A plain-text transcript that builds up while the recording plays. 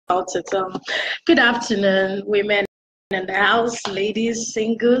about it. Good afternoon, women in the house, ladies,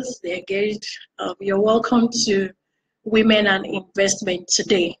 singles, the engaged. You're welcome to Women and Investment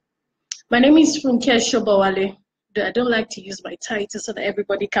today. My name is Funke Shobawale. I don't like to use my title so that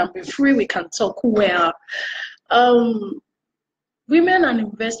everybody can be free. We can talk who we are. Women and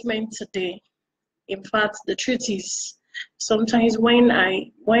Investment today. In fact, the truth is, sometimes when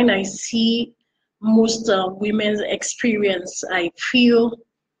I see most women's experience, I feel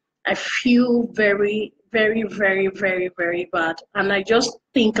very, very, very, very, very bad. And I just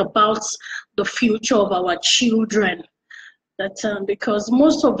think about the future of our children. That because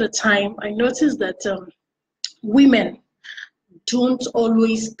most of the time I notice that women don't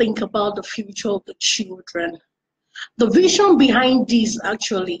always think about the future of the children. The vision behind this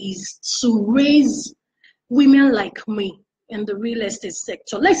actually is to raise women like me in the real estate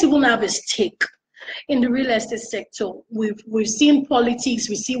sector. Let's even have a stake in the real estate sector. We've seen politics,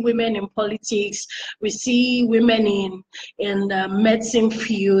 we see women in politics, we see women in the medicine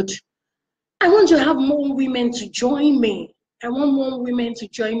field. I want to have more women to join me. I want more women to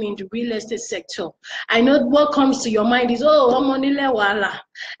join me in the real estate sector. I know what comes to your mind is, oh, Omonile wala.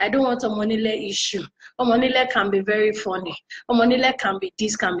 I don't want a Omonile issue. Omonile can be very funny. Omonile can be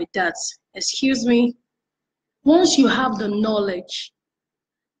this, can be that. Excuse me. Once you have the knowledge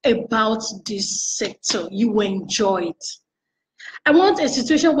about this sector, you will enjoy it. I want a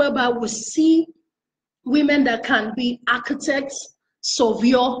situation whereby we see women that can be architects,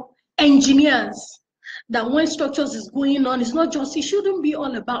 surveyor, engineers, that when structures is going on, it's not just, it shouldn't be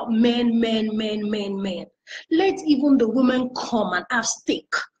all about men. Let even the women come and have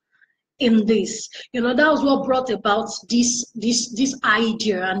stake in this. You know, that was what brought about this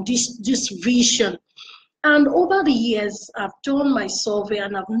idea and this vision. And over the years, I've done my survey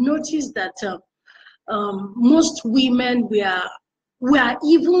and I've noticed that most women, we are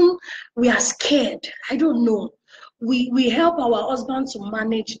scared. I don't know. We help our husbands to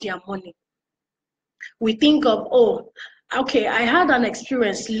manage their money. We think of, oh, okay, I had an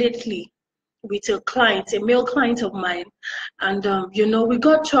experience lately with a client, a male client of mine, and you know, we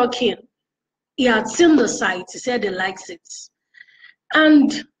got talking. He had seen the site. He said he likes it,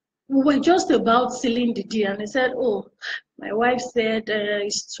 and we were just about sealing the deal, and he said, oh, my wife said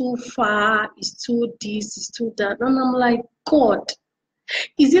it's too far, it's too this, it's too that. And I'm like, God,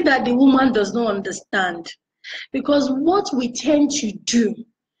 is it that the woman does not understand? Because what we tend to do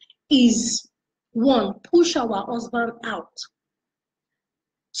is, one, push our husband out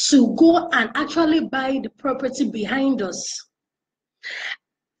to go and actually buy the property behind us.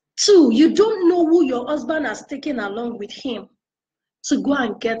 Two, you don't know who your husband has taken along with him to go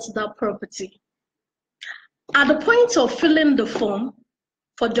and get that property. At the point of filling the form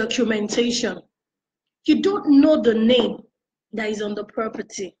for documentation, you don't know the name that is on the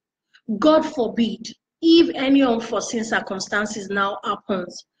property. God forbid, if any unforeseen circumstances now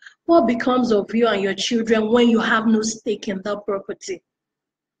happens, what becomes of you and your children when you have no stake in that property?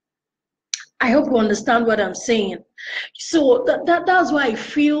 I hope you understand what I'm saying. So that's why I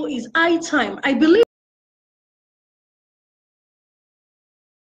feel is high time. I believe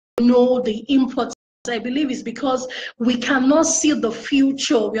know the importance. I believe it's because we cannot see the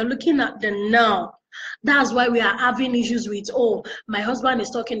future. We are looking at the now. That's why we are having issues with, oh, my husband is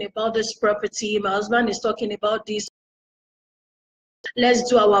talking about this property, my husband is talking about this. Let's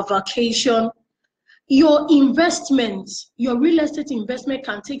do our vacation. Your investment, your real estate investment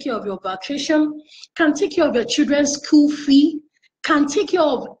can take care of your vacation, can take care of your children's school fee, can take care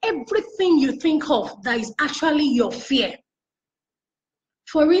of everything you think of that is actually your fear.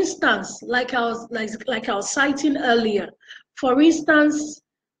 For instance, like I was citing earlier, for instance,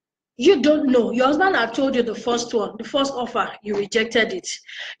 you don't know. Your husband had told you the first one, the first offer, you rejected it.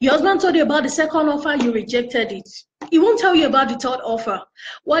 Your husband told you about the second offer, you rejected it. He won't tell you about the third offer.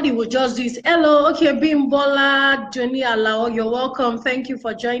 What he will just do is, hello, okay, Bimbola, Johnny Alao, you're welcome. Thank you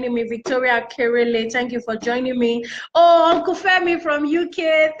for joining me. Victoria Kerele, thank you for joining me. Oh, Uncle Femi from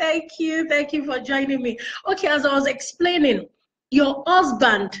UK, thank you for joining me. Okay, as I was explaining, your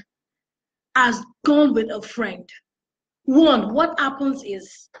husband has gone with a friend. One, what happens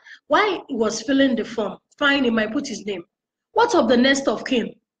is, while he was filling the form, fine, he might put his name. What of the next of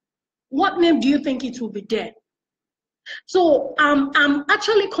kin? What name do you think it will be there? So I'm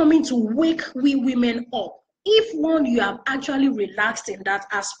actually coming to wake we women up. If one, you have actually relaxed in that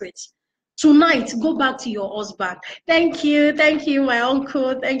aspect, tonight, go back to your husband. Thank you, my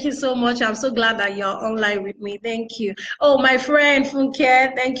uncle. Thank you so much. I'm so glad that you're online with me. Thank you. Oh, my friend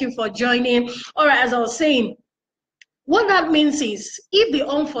Funke, thank you for joining. All right, as I was saying, what that means is, if the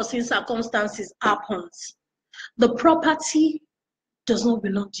unforeseen circumstances happens, the property does not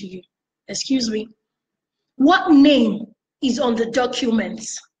belong to you. Excuse me. What name is on the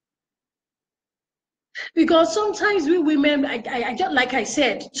documents? Because sometimes we women, I just, like I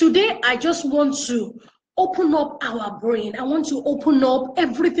said, today I just want to open up our brain. I want to open up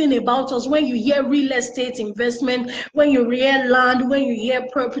everything about us. When you hear real estate investment, when you hear land, when you hear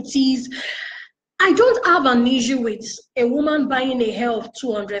properties, I don't have an issue with a woman buying a hair of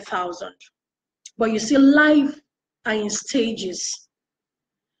 200,000. But you see, life are in stages.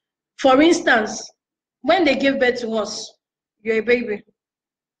 For instance, when they give birth to us, you're a baby.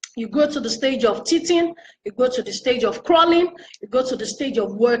 You go to the stage of teething, you go to the stage of crawling, you go to the stage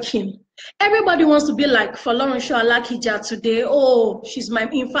of working. Everybody wants to be like Folorunsho Alakija today. Oh,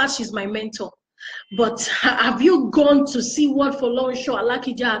 in fact, she's my mentor. But have you gone to see what Folorunsho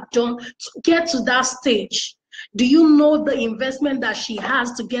Alakija had done to get to that stage? Do you know the investment that she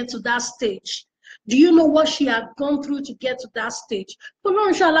has to get to that stage? Do you know what she had gone through to get to that stage?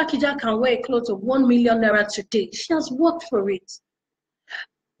 Folorunsho Alakija can wear a cloth of 1 million naira today. She has worked for it.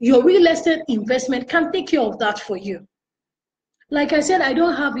 Your real estate investment can take care of that for you. Like I said, I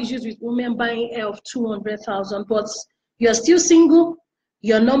don't have issues with women buying hair of 200,000, but you're still single,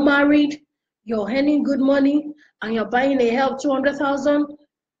 you're not married, you're earning good money, and you're buying a hair of 200,000.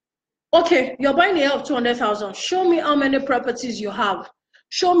 Okay, you're buying a hair of 200,000. Show me how many properties you have.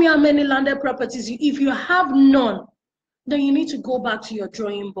 Show me how many landed properties. If you have none, then you need to go back to your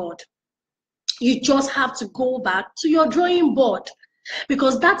drawing board. You just have to go back to your drawing board.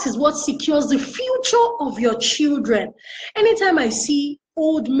 Because that is what secures the future of your children. Anytime I see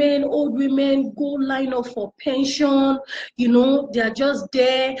old men, old women go line up for pension, you know, they're just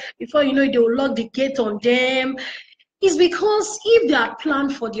there. Before you know it, they will lock the gate on them. It's because if they are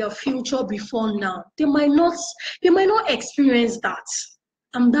planned for their future before now, they might not experience that.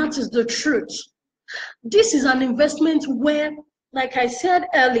 And that is the truth. This is an investment where, like I said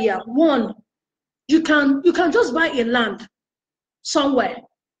earlier, one, you can just buy a land somewhere,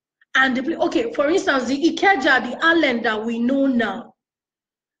 and okay, for instance, the Ikeja, the Allen that we know now.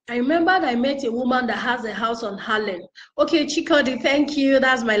 I remember I met a woman that has a house on Harlem. Okay, Chikodi, thank you.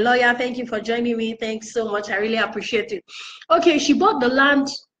 That's my lawyer. Thank you for joining me. Thanks so much. I really appreciate it. Okay, she bought the land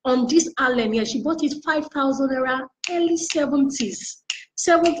on this Allen here. She bought it 5,000 naira, early 70s.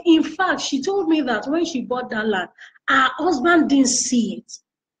 In fact, she told me that when she bought that land, her husband didn't see it.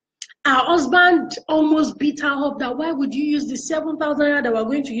 Her husband almost beat her up that why would you use the 7,000 naira that we're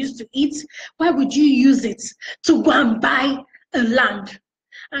going to use to eat? Why would you use it to go and buy a land?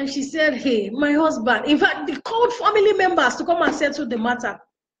 And she said, hey, my husband, in fact, they called family members to come and settle the matter.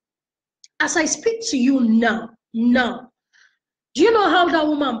 As I speak to you now, do you know how that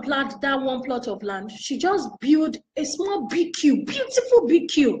woman planted that one plot of land? She just built a small BQ, beautiful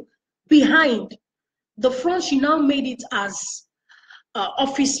BQ behind. The front, she now made it as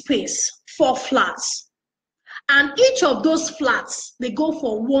office space, 4 flats. And each of those flats, they go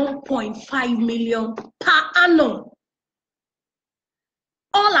for 1.5 million per annum.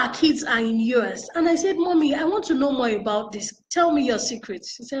 All our kids are in US. And I said, Mommy, I want to know more about this. Tell me your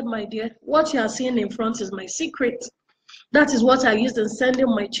secrets. She said, my dear, what you are seeing in front is my secret. That is what I use in sending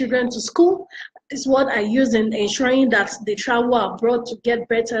my children to school. It's what I use in ensuring that they travel abroad to get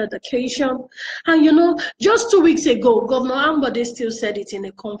better education. And you know, just 2 weeks ago, Governor Ambode still said it in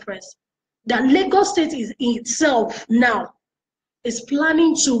a conference, that Lagos State is in itself now is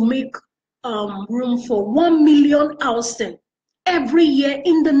planning to make room for 1 million housing every year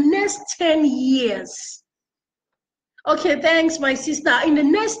in the next 10 years. Okay, thanks, my sister. In the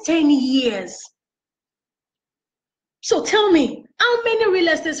next 10 years. So tell me, how many real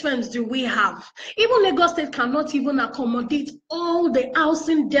estate firms do we have? Even Lagos State cannot even accommodate all the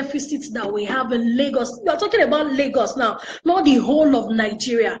housing deficits that we have in Lagos. We are talking about Lagos now, not the whole of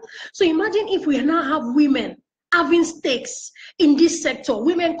Nigeria. So imagine if we now have women having stakes in this sector,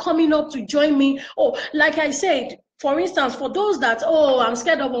 women coming up to join me. Oh, like I said, for instance, for those that, oh, I'm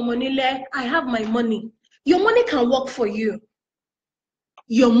scared of Omonile, I have my money. Your money can work for you.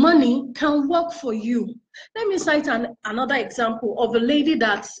 Your money can work for you. Let me cite another example of a lady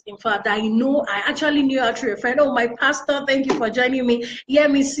that, in fact, I know, I actually knew her through a friend. Oh, my pastor, thank you for joining me. Yeah,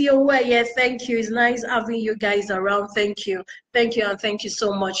 Miss Siowe, yes, thank you. It's nice having you guys around. Thank you. Thank you, and thank you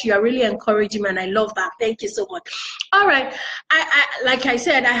so much. You are really encouraging me, and I love that. Thank you so much. All right. Like I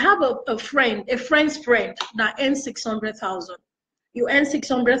said, I have a friend's friend that earns 600,000. You earn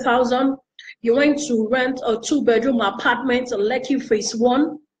 600,000. You went to rent a 2-bedroom apartment in Lekki Phase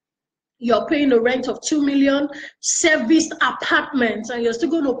 1. You're paying a rent of 2 million, serviced apartments, and you're still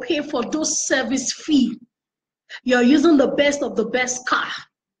going to pay for those service fee. You're using the best of the best car.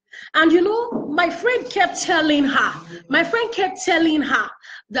 And you know, my friend kept telling her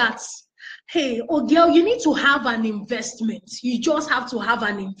that, hey, oh girl, you need to have an investment. You just have to have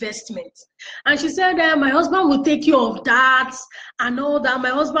an investment. And she said, my husband will take care of that and all that. My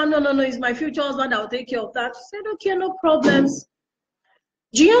husband, no, it's my future husband that will take care of that. She said, okay, no problems.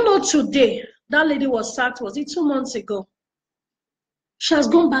 Do you know today, that lady was sacked, was it 2 months ago? She has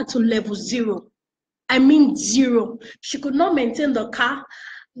gone back to level 0. I mean 0. She could not maintain the car.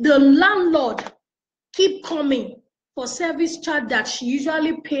 The landlord keep coming for service charge that she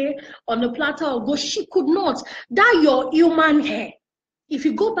usually pay on the platter of gold. She could not. That your human hair. If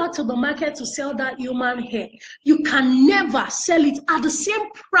you go back to the market to sell that human hair, you can never sell it at the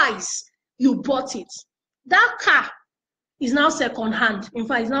same price you bought it. That car is now second hand. In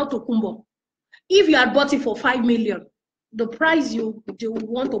fact, it's now Tokumbo. If you had bought it for 5 million, the price they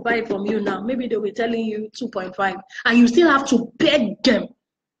want to buy it from you now, maybe they were telling you 2.5, and you still have to beg them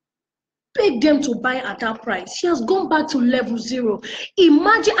to buy at that price. She has gone back to level 0.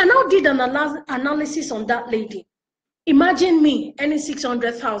 Imagine, and I did an analysis on that lady. Imagine me earning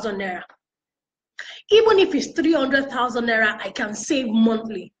 600,000 naira. Even if it's 300,000 naira, I can save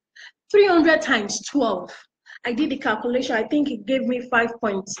monthly. 300 times 12. I did the calculation. I think it gave me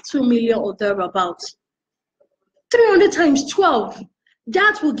 5.2 million or thereabouts. 300 times 12.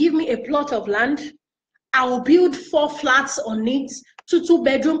 That will give me a plot of land. I will build 4 flats on it. 2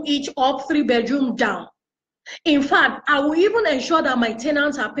 bedroom each up, 3 bedroom down. In fact, I will even ensure that my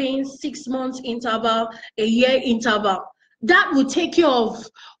tenants are paying 6 months interval, a year interval. That will take care of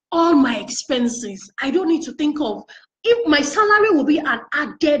all my expenses. I don't need to think of, if my salary will be an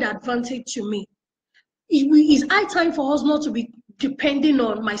added advantage to me. It's high time for us not to be depending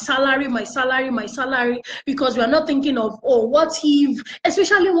on my salary, because we are not thinking of, oh, what if,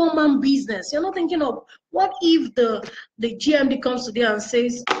 especially one-man business, you're not thinking of, what if the GMD comes today and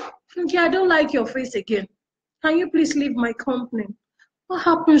says, okay, I don't like your face again. Can you please leave my company? What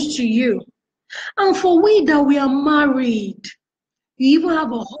happens to you? And for we that we are married, you even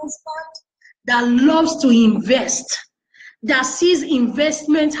have a husband that loves to invest, that sees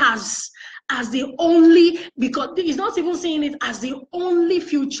investment as the only, because he's not even saying it as the only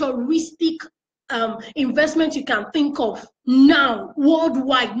futuristic investment you can think of now,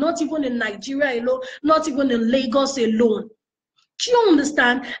 worldwide, not even in Nigeria alone, not even in Lagos alone. Do you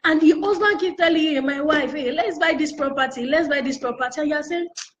understand? And the husband keeps telling you, my wife, hey, let's buy this property, let's buy this property. And you're saying,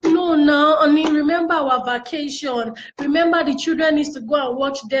 no, I mean, remember our vacation. Remember the children needs to go and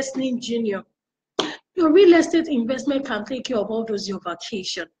watch Destiny Junior. Your real estate investment can take care of all those your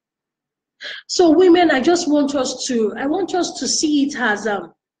vacation. So women, I want us to see it as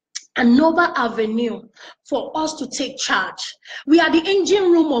another avenue for us to take charge. We are the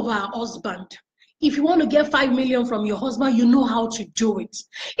engine room of our husband. If you want to get 5 million from your husband, you know how to do it.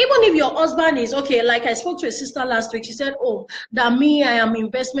 Even if your husband is, okay, like I spoke to a sister last week, she said, oh, that me, I am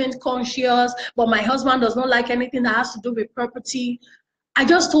investment conscious, but my husband does not like anything that has to do with property. I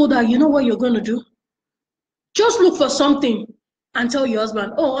just told her, you know what you're going to do? Just look for something and tell your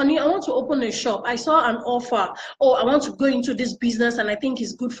husband, oh, honey, I want to open a shop. I saw an offer. Oh, I want to go into this business and I think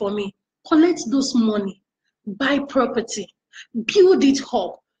it's good for me. Collect those money, buy property, build it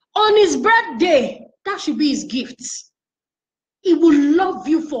up. On his birthday, that should be his gifts. He will love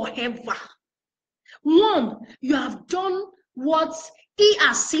you forever. One, you have done what he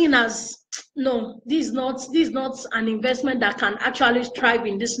has seen as, no, this is not an investment that can actually thrive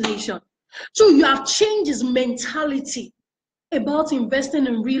in this nation. Two, you have changed his mentality about investing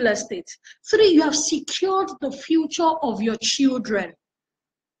in real estate. Three, you have secured the future of your children.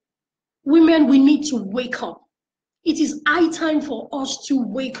 Women, we need to wake up. It is high time for us to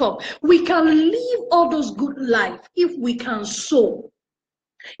wake up. We can live all those good life if we can sow.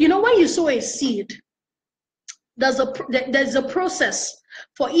 You know, when you sow a seed, there's a process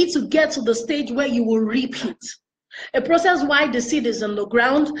for it to get to the stage where you will reap it. A process why the seed is on the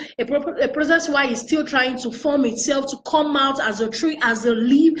ground, a process why it's still trying to form itself to come out as a tree, as a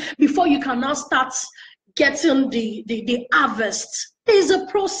leaf, before you can now start getting the harvest. There's a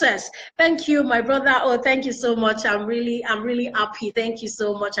process. Thank you, my brother. Oh, thank you so much. I'm really happy. Thank you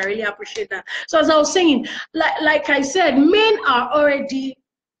so much. I really appreciate that. So as I was saying, like I said,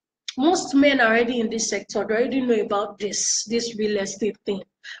 most men are already in this sector. They already know about this real estate thing.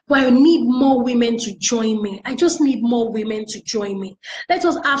 But I need more women to join me. I just need more women to join me. Let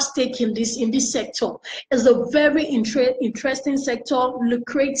us have stake in this sector. It's a very interesting sector,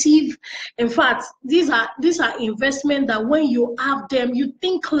 lucrative. In fact, these are investments that when you have them, you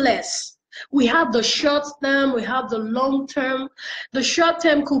think less. We have the short term, we have the long term. The short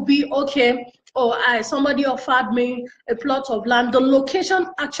term could be, okay, or somebody offered me a plot of land. The location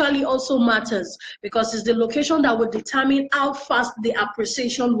actually also matters, because it's the location that will determine how fast the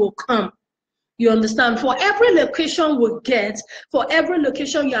appreciation will come. You understand? For every location we get, for every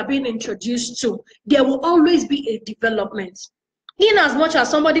location you are being introduced to, there will always be a development. In as much as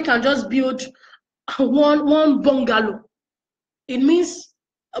somebody can just build one bungalow, it means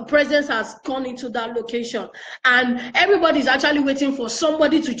a presence has gone into that location, and everybody's actually waiting for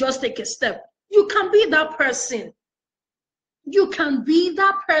somebody to just take a step. You can be that person. You can be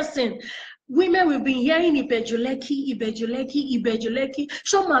that person. Women, we've been hearing Ibejuleki, Ibejuleki, Ibejuleki.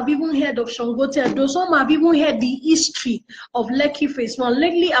 Some have even heard of Shangote, some have even heard the history of Lekki Phase 1.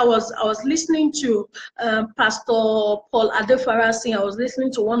 Lately, I was listening to Pastor Paul Adefarasi. I was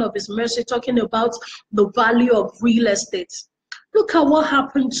listening to one of his messages talking about the value of real estate. Look at what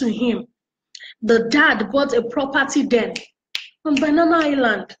happened to him. The dad bought a property then on Banana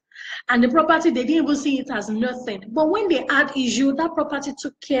Island. And the property, they didn't even see it as nothing. But when they had issue, that property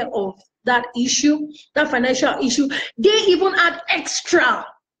took care of that issue, that financial issue. They even had extra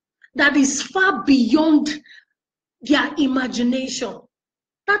that is far beyond their imagination.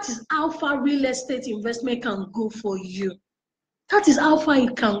 That is how far real estate investment can go for you. That is how far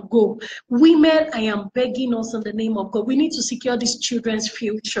it can go. Women, I am begging us in the name of God. We need to secure these children's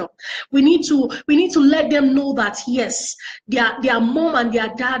future. We need to let them know that yes, their mom and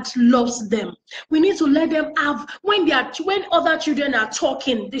their dad loves them. We need to let them have, when other children are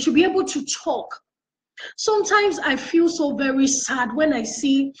talking, they should be able to talk. Sometimes I feel so very sad when I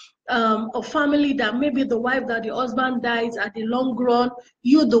see a family that maybe the wife, that the husband dies at the long run,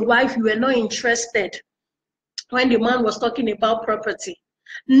 you, the wife, you were not interested when the man was talking about property.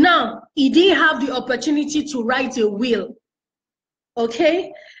 Now, he didn't have the opportunity to write a will.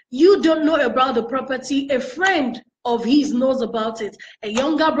 Okay? You don't know about the property. A friend of his knows about it. A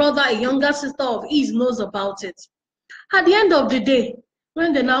younger brother, a younger sister of his knows about it. At the end of the day,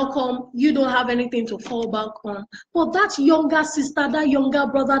 when they now come, you don't have anything to fall back on. But that younger sister, that younger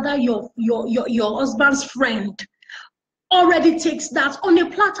brother, that your husband's friend already takes that on a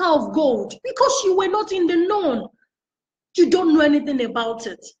platter of gold, because you were not in the know. You don't know anything about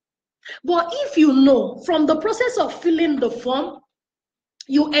it. But if you know, from the process of filling the form,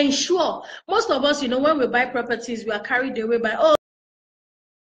 you ensure, most of us, when we buy properties, we are carried away by, oh,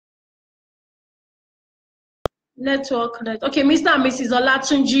 network. Okay, Mr. and Mrs.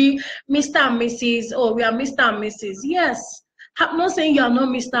 Olatunji, Mr. and Mrs. Oh, we are Mr. and Mrs. Yes. I'm not saying you are not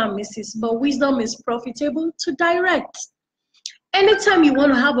Mr. and Mrs., but wisdom is profitable to direct. Anytime you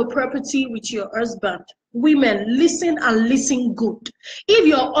want to have a property with your husband, women, listen and listen good. If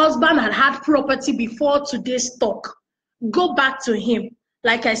your husband had property before today's talk, go back to him.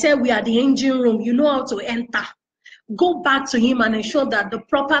 Like I said, we are the engine room. You know how to enter. Go back to him and ensure that the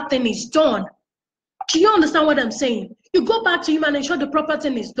proper thing is done. Do you understand what I'm saying? You go back to him and ensure the proper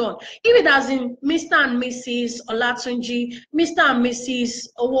thing is done. If it has in Mr. and Mrs. Olatunji, Mr. and Mrs.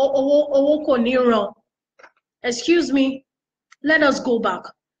 Owokoniro, excuse me, let us go back.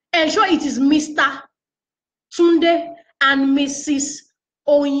 Ensure it is Mr. Tunde and Mrs.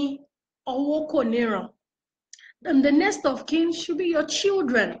 Oyi Owokoniro. Then the next of kin should be your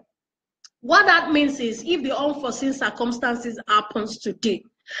children. What that means is, if the unforeseen circumstances happens today,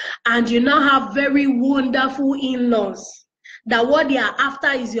 and you now have very wonderful in-laws, that what they are after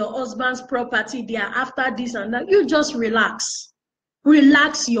is your husband's property, they are after this and that, you just relax.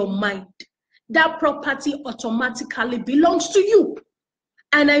 Relax your mind. That property automatically belongs to you.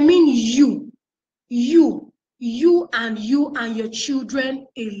 And I mean you and your children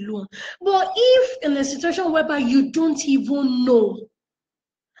alone. But if in a situation whereby you don't even know,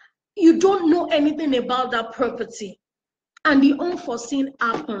 you don't know anything about that property, and the unforeseen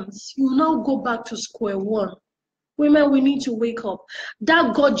happens, you now go back to square one. Women, we need to wake up.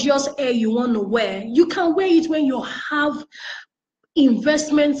 That gorgeous hair you want to wear, you can wear it when you have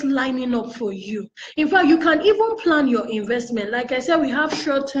investments lining up for you. In fact, you can even plan your investment. Like I said, we have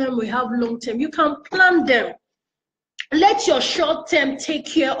short term, we have long term. You can plan them. Let your short term take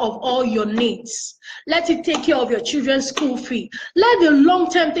care of all your needs. Let it take care of your children's school fee. Let the long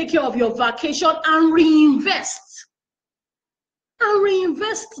term take care of your vacation, and reinvest. And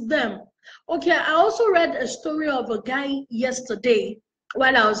reinvest them. Okay, I also read a story of a guy yesterday.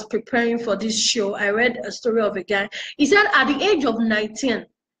 While I was preparing for this show, I read a story of a guy. He said at the age of 19,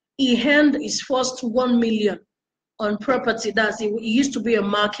 he earned his first 1 million on property. He used to be a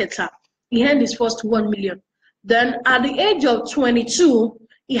marketer. He earned his first 1 million. Then at the age of 22,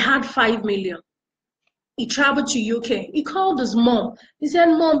 he had 5 million. He traveled to UK. He called his mom. He said,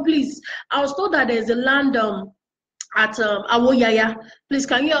 Mom, please, I was told that there's a land at Awoyaya. Please,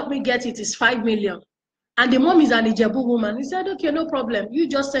 can you help me get it? It's 5 million. And the mom is an Ijebu woman. He said, okay, no problem. You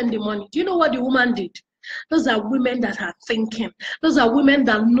just send the money. Do you know what the woman did? Those are women that are thinking. Those are women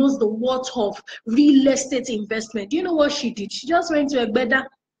that knows the worth of real estate investment. Do you know what she did? She just went to Egbeda.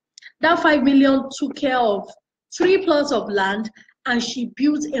 That 5 million took care of 3 plots of land, and she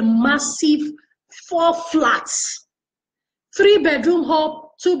built a massive 4 flats, 3-bedroom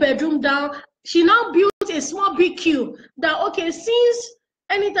up, 2-bedroom down. She now built a small BQ that, okay, since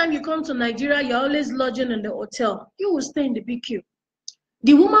anytime you come to Nigeria, you're always lodging in the hotel, you will stay in the BQ.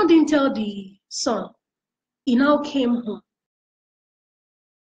 The woman didn't tell the son. He now came home.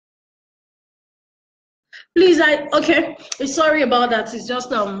 Please, okay, sorry about that. It's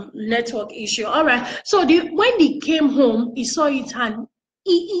just network issue. All right. So when he came home, he saw it and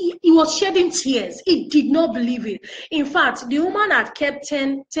he was shedding tears. He did not believe it. In fact, the woman had kept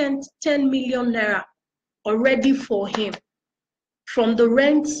 10 million naira already for him from the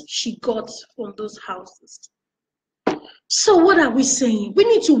rent she got from those houses. So what are we saying? We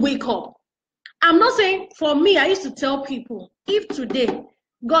need to wake up. I'm not saying, for me, I used to tell people, if today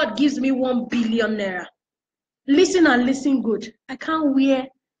God gives me 1 billion naira, listen and listen good, I can't wear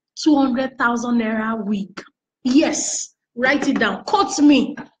 200,000 naira wig. Yes, write it down. Quote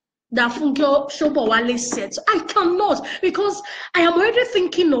me that Funke Shobowale said. So I cannot, because I am already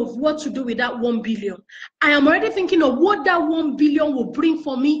thinking of what to do with that 1 billion. I am already thinking of what that 1 billion will bring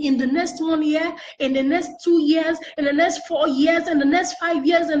for me in the next 1 year, in the next 2 years, in the next 4 years, in the next 5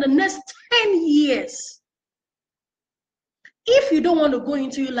 years, in the next 10 years. If you don't want to go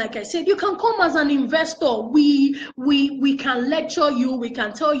into it, like I said, you can come as an investor. We can lecture you. We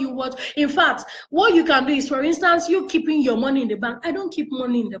can tell you what. In fact, what you can do is, for instance, you keeping your money in the bank. I don't keep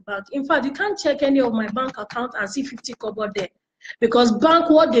money in the bank. In fact, you can't check any of my bank account and see 50 kobo there. Because bank,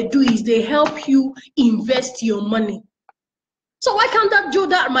 what they do is they help you invest your money. So why can't I do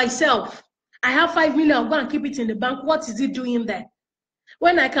that myself? I have 5 million, I'll go and keep it in the bank. What is it doing there?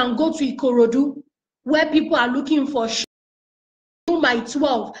 When I can go to Ikorodu, where people are looking for my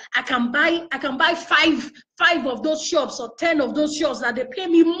 12, I can buy five of those shops or 10 of those shops that they pay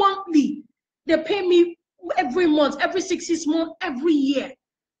me monthly. They pay me every month, every 6 months, every year.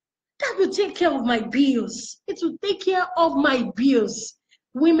 That will take care of my bills. It will take care of my bills.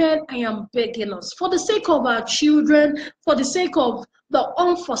 Women, I am begging us, for the sake of our children, for the sake of the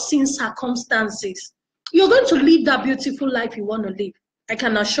unforeseen circumstances, you're going to live that beautiful life you want to live. I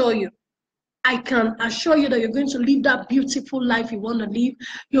can assure you. I can assure you that you're going to live that beautiful life you want to live.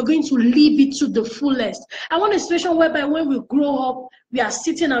 You're going to live it to the fullest. I want a situation whereby when we grow up, we are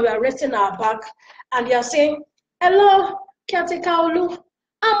sitting and we are resting our back, and they are saying, hello, caretaker Olu,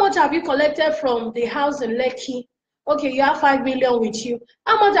 how much have you collected from the house in Lekki? Okay, you have 5 million with you.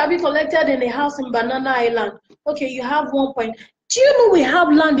 How much have you collected in the house in Banana Island? Okay, you have 1 point. Do you know we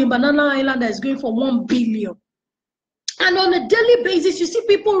have land in Banana Island that is going for 1 billion? And on a daily basis, you see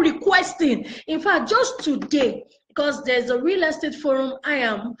people requesting. In fact, just today, because there's a real estate forum I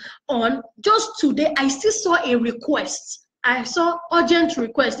am on, just today, I still saw a request. I saw urgent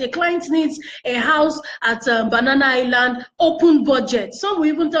request. A client needs a house at Banana Island, open budget. Some will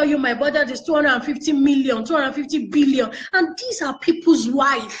even tell you my budget is 250 million, 250 billion. And these are people's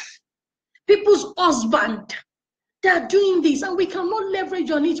wife, people's husband. They are doing this, and we cannot leverage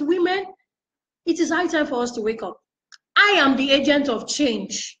on it. Women, it is high time for us to wake up. I am the agent of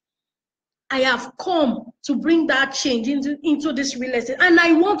change. I have come to bring that change into this real estate, and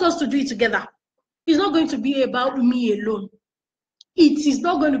I want us to do it together. It's not going to be about me alone. It is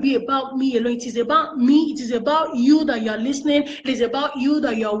not going to be about me alone. It is about me. It is about you that you're listening. It is about you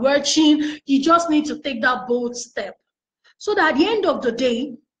that you're watching. You just need to take that bold step so that at the end of the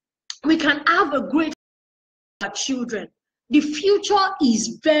day, we can have a great children. The future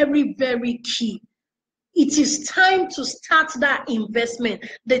is very, very key. It is time to start that investment.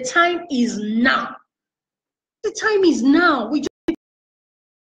 The time is now. The time is now. We just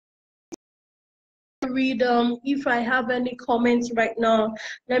read if I have any comments right now.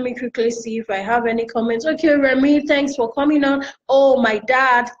 Let me quickly see if I have any comments. Okay, Remy, thanks for coming on. Oh, my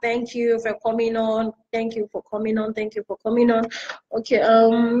dad, thank you for coming on. Thank you for coming on. Thank you for coming on. Okay,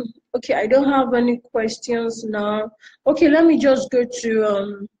 okay, I don't have any questions now. Okay, let me just go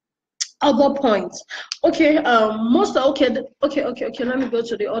to other points. Okay, okay, let me go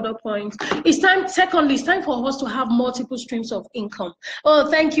to the other points. It's time, secondly, it's time for us to have multiple streams of income.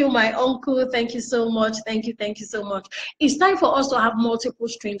 Oh, thank you, my uncle. Thank you so much. Thank you so much. It's time for us to have multiple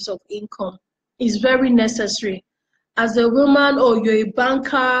streams of income. It's very necessary. As a woman, or you're a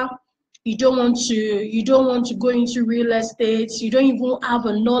banker, you don't want to go into real estate, you don't even have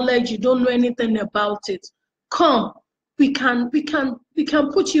a knowledge, you don't know anything about it. Come, we can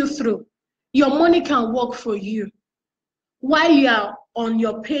put you through. Your money can work for you. While you are on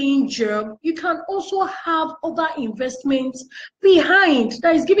your paying job, you can also have other investments behind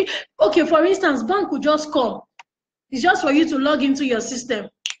that is giving. Okay, for instance, bank will just come. It's just for you to log into your system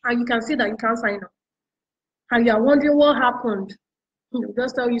and you can see that you can't sign up. And you are wondering what happened. They'll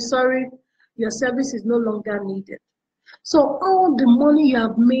just tell you, sorry, your service is no longer needed. So all the money you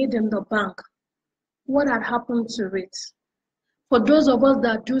have made in the bank, what had happened to it? For those of us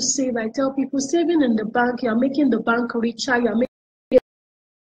that do save, I tell people, saving in the bank, you're making the bank richer, you're making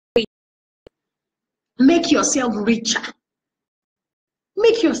make yourself richer.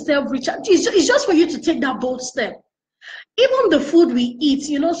 Make yourself richer. It's just for you to take that bold step. Even the food we eat,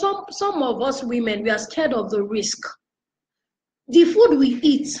 you know, some of us women, we are scared of the risk. The food we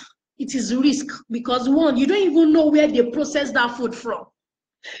eat, it is risk because one, you don't even know where they process that food from.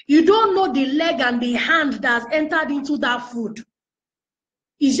 You don't know the leg and the hand that's entered into that food.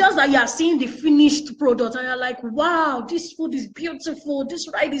 It's just that you are seeing the finished product and you're like, wow, this food is beautiful. This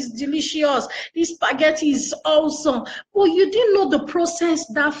rice is delicious. This spaghetti is awesome. But you didn't know the process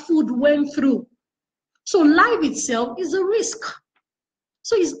that food went through. So life itself is a risk.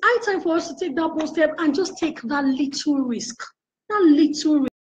 So it's high time for us to take that bold step and just take that little risk. That little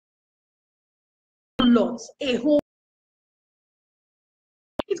risk. Lot, a whole.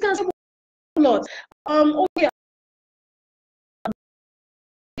 It can be a lot. Okay.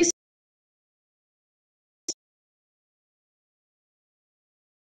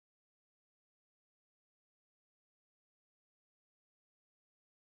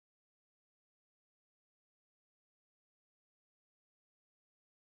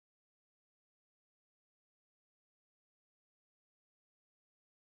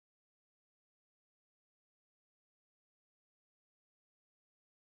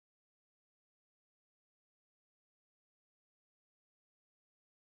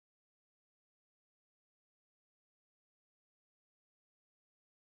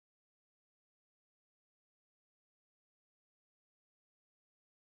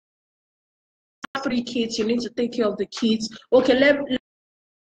 Three kids, you need to take care of the kids. Okay,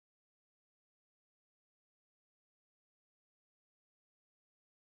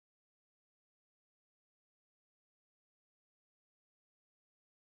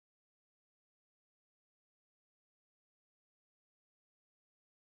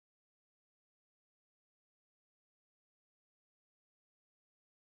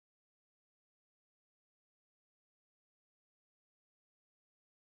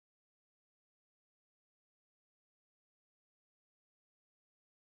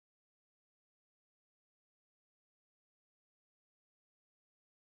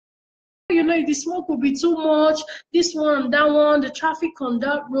 you know, the smoke will be too much, this one, that one, the traffic on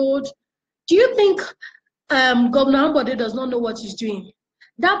that road. Do you think Governor Ambode does not know what he's doing?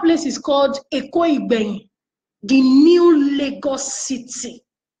 That place is called Eko-Igbeni, the new Lagos city.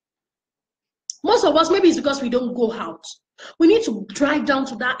 Most of us, maybe it's because we don't go out. We need to drive down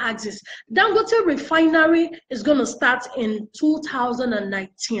to that axis. Dangote refinery is going to start in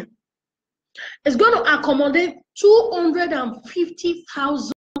 2019. It's going to accommodate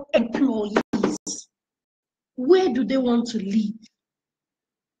 250,000 employees. Where do they want to live?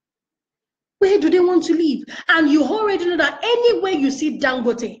 Where do they want to live? And you already know that anywhere you see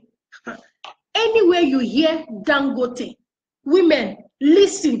Dangote, anywhere you hear Dangote, women,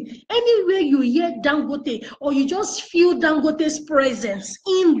 listen, anywhere you hear Dangote or you just feel Dangote's presence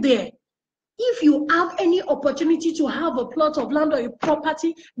in there, if you have any opportunity to have a plot of land or a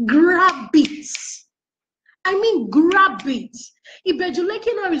property, grab it. I mean, grab it.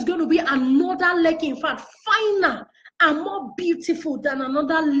 Ibeju-Lekki now is going to be another Lekki, in fact, finer and more beautiful than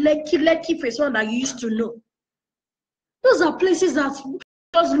another Lekki phase one that you used to know. Those are places that,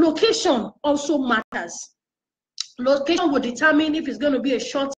 because location also matters. Location will determine if it's going to be a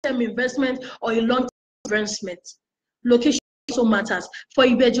short-term investment or a long-term investment. Location also matters. For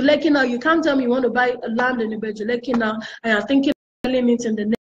Ibeju-Lekki now, you can't tell me you want to buy land in Ibeju-Lekki now and you're thinking of selling it in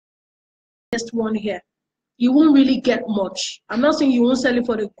the next 1 year. You won't really get much. I'm not saying you won't sell it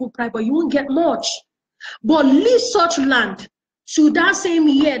for the good price, but you won't get much. But leave such land to that same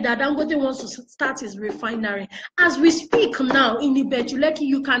year that Dangote wants to start his refinery. As we speak now in Ibeju-Lekki,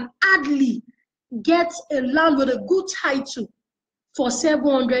 you can hardly get a land with a good title for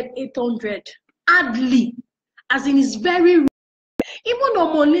 700, 800. Hardly. As in, it's very rare. Even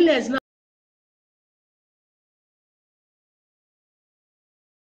Omonile is now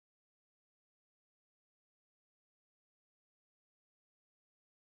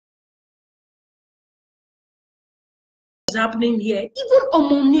happening here. Even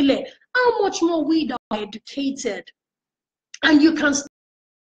Omonile, how much more we that are educated? And you can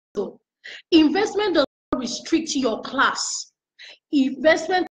still. Investment does not restrict your class.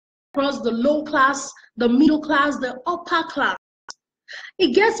 Investment across the low class, the middle class, the upper class.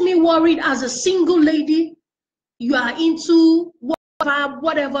 It gets me worried as a single lady. You are into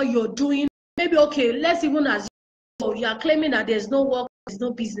whatever you're doing. Maybe, okay, let's even assume you are claiming that there's no work, there's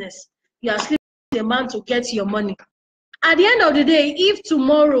no business. You are sleeping with a man to get your money. At the end of the day, if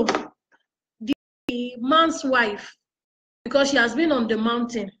tomorrow the man's wife, because she has been on the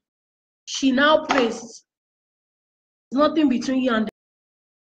mountain, she now prays, there's nothing between you and the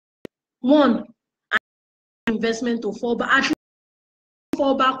one investment to fall back. Actually,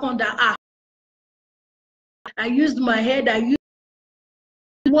 fall back on that. I used my head.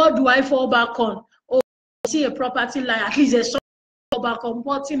 What do I fall back on? Oh, see a property line. At least there's something to fall back on.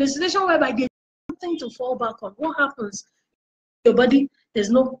 But in a situation whereby there's nothing to fall back on, what happens? Your body, there's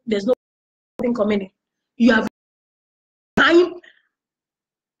nothing coming in. You have time.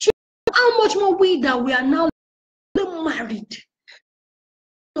 How much more we that we are now married?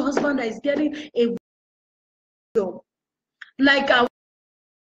 Your husband that is getting a job. Like I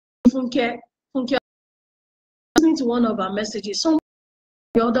Funke listening to one of our messages, some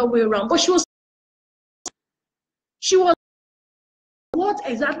the other way around, but she was what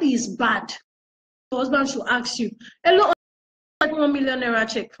exactly is bad? The husband should ask you, hello, like $1 million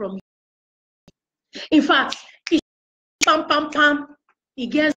check from you. In fact, he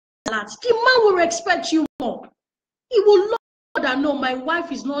gets a lot. The man will respect you more. He will know that no, my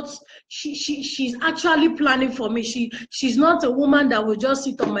wife is not, she's actually planning for me. She's not a woman that will just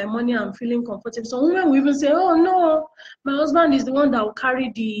sit on my money and feeling comfortable. So women will even say, oh no, my husband is the one that will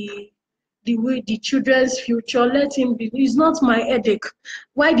carry the children's future. Let him be. It's not my headache.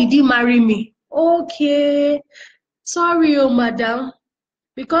 Why did he marry me? Okay, sorry, oh madam,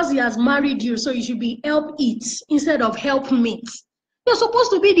 because he has married you, so you should be help eat instead of help meet. You're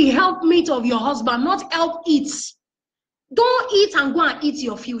supposed to be the help meet of your husband, not help eat. Don't eat and go and eat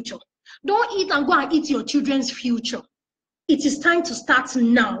your future. Don't eat and go and eat your children's future. It is time to start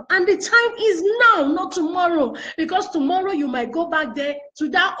now. And the time is now, not tomorrow. Because tomorrow you might go back there to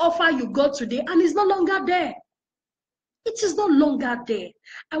that offer you got today and it's no longer there. It is no longer there.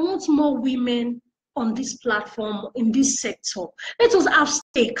 I want more women on this platform, in this sector. Let us have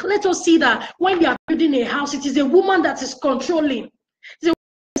stake. Let us see that when they are building a house, it is a woman that is controlling. It's a woman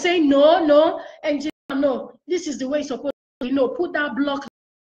saying, no, engineer, no, this is the way it's supposed to, put that block.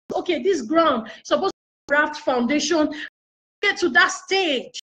 Okay, this ground is supposed to raft foundation. Get to that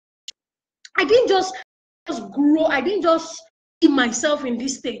stage. I didn't just grow. I didn't just see myself in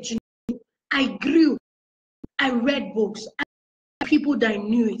this stage. I grew. I read books. I read people that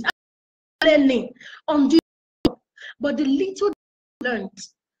knew it. I learning on this. But the little I learned,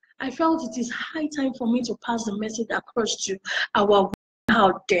 I felt it is high time for me to pass the message across to our women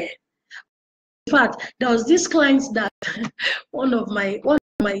out there. In fact, there was this client that one of my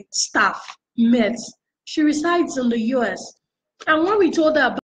staff met. She resides in the US. And when we told her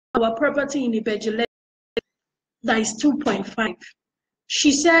about our property in Ibejule, that is 2.5,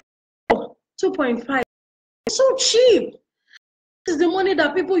 she said, oh, 2.5, it's so cheap. This is the money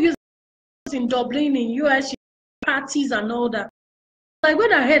that people use in Dublin, in US, parties and all that. I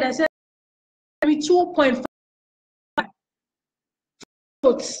went ahead, I said, maybe 2.5.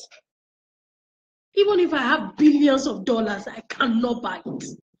 Even if I have billions of dollars, I cannot buy it.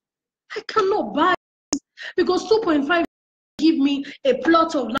 I cannot buy it. Because 2.5 give me a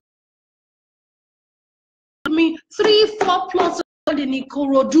plot of land. Give me 3-4 plots of land in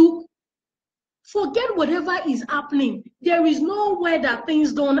Ikorodu. Forget whatever is happening. There is nowhere that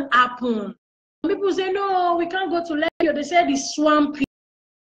things don't happen. People say, no, we can't go to Lekki. They said it's swampy.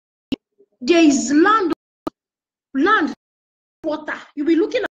 There is land, water. You'll be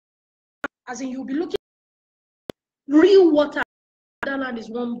looking at, as in you'll be looking at real water. That land is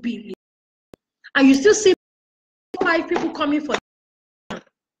 1 billion. And you still see 5 people coming for it.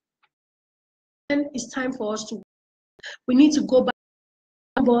 Then it's time for us to, we need to go back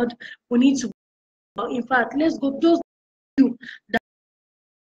on board. We need to, in fact, let's go, those of you that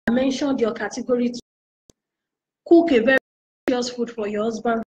mentioned your category to cook a very delicious food for your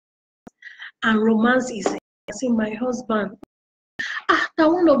husband. And romance is, I say, my husband. That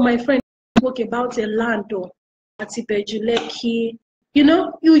one of my friends spoke about a land at Ibejuleki.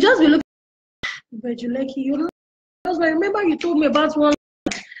 You just be looking at Ibejuleki, husband, remember you told me about one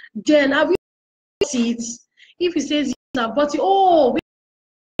Jen, have you seen it? If he says yes, I bought it, oh,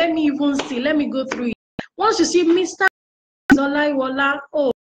 let me even see, let me go through it. Once you see Mr. Zolaiwola,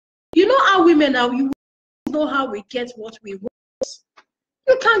 oh, you know how women are, you know how we get what we want.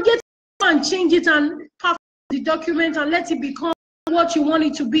 You can get and change it and perfect the document and let it become what you want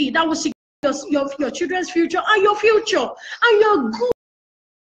it to be. That will secure your children's future and your future and your good.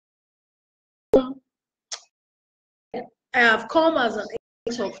 I have come as an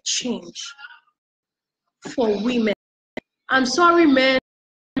agent of change for women. I'm sorry, men,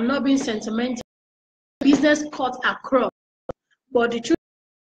 I'm not being sentimental. Business cut across, but the truth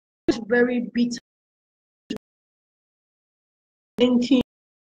is very bitter. Thinking,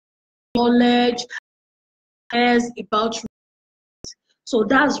 knowledge, cares about. So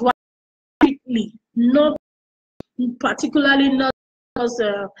that's why, not particularly not because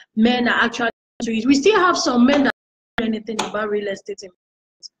men are actually into it. We still have some men that don't know anything about real estate.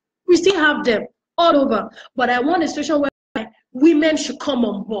 We still have them all over. But I want a situation where women should come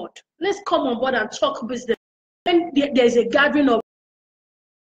on board. Let's come on board and talk business. When there's a gathering of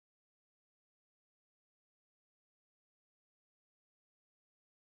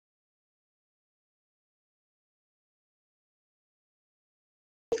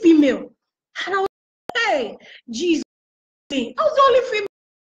female, and I was like, hey, Jesus, I was the only female.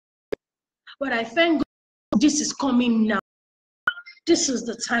 But I thank God this is coming now. This is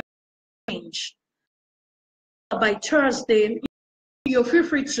the time to change. By Thursday, you feel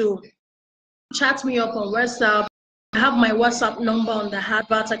free to chat me up on WhatsApp. I have my WhatsApp number on the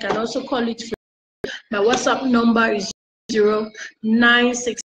advert. I can also call it free. My WhatsApp number is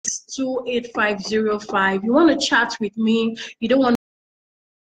 09628505. You want to chat with me, you don't want to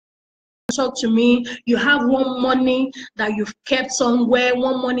talk to me, you have one money that you've kept somewhere,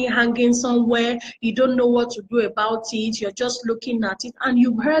 one money hanging somewhere, you don't know what to do about it, you're just looking at it, and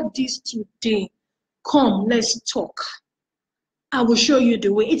you've heard this today. Come, let's talk. I will show you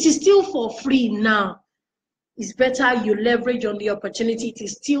the way. It is still for free now. It's better you leverage on the opportunity. It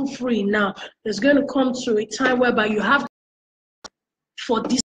is still free now. There's going to come to a time whereby you have for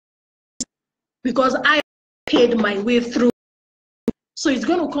this, because I paid my way through. So it's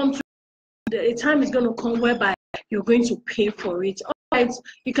going to come to a time is going to come whereby you're going to pay for it. All right.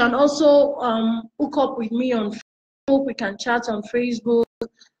 You can also hook up with me on Facebook. We can chat on Facebook.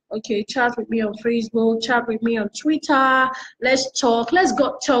 Okay, chat with me on Facebook, chat with me on Twitter. Let's talk. Let's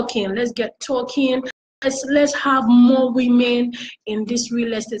get talking. Let's get talking. Let's have more women in this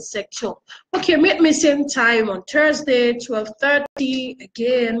real estate sector. Okay, meet me same time on Thursday, 12:30.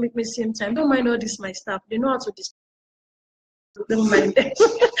 Again, meet me same time. Don't mind all this, my staff. They know how to discuss. Don't mind them.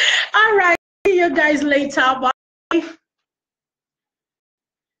 All right, see you guys later. Bye.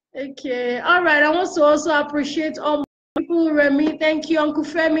 Okay, all right. I want to also appreciate all people. Remy, thank you. Uncle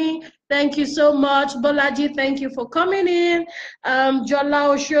Femi, thank you so much. Bolaji, thank you for coming in.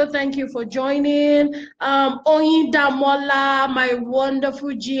 Jola Osho, thank you for joining. Oyinda Mola, my wonderful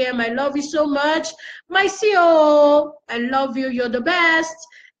GM, I love you so much. My CEO, I love you. You're the best.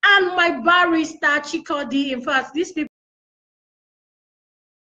 And my barrister, Chikodi. In fact, these people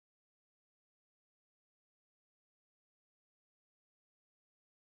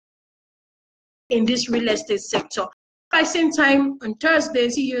in this real estate sector. By same time on Thursday.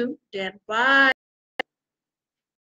 See you then. Bye.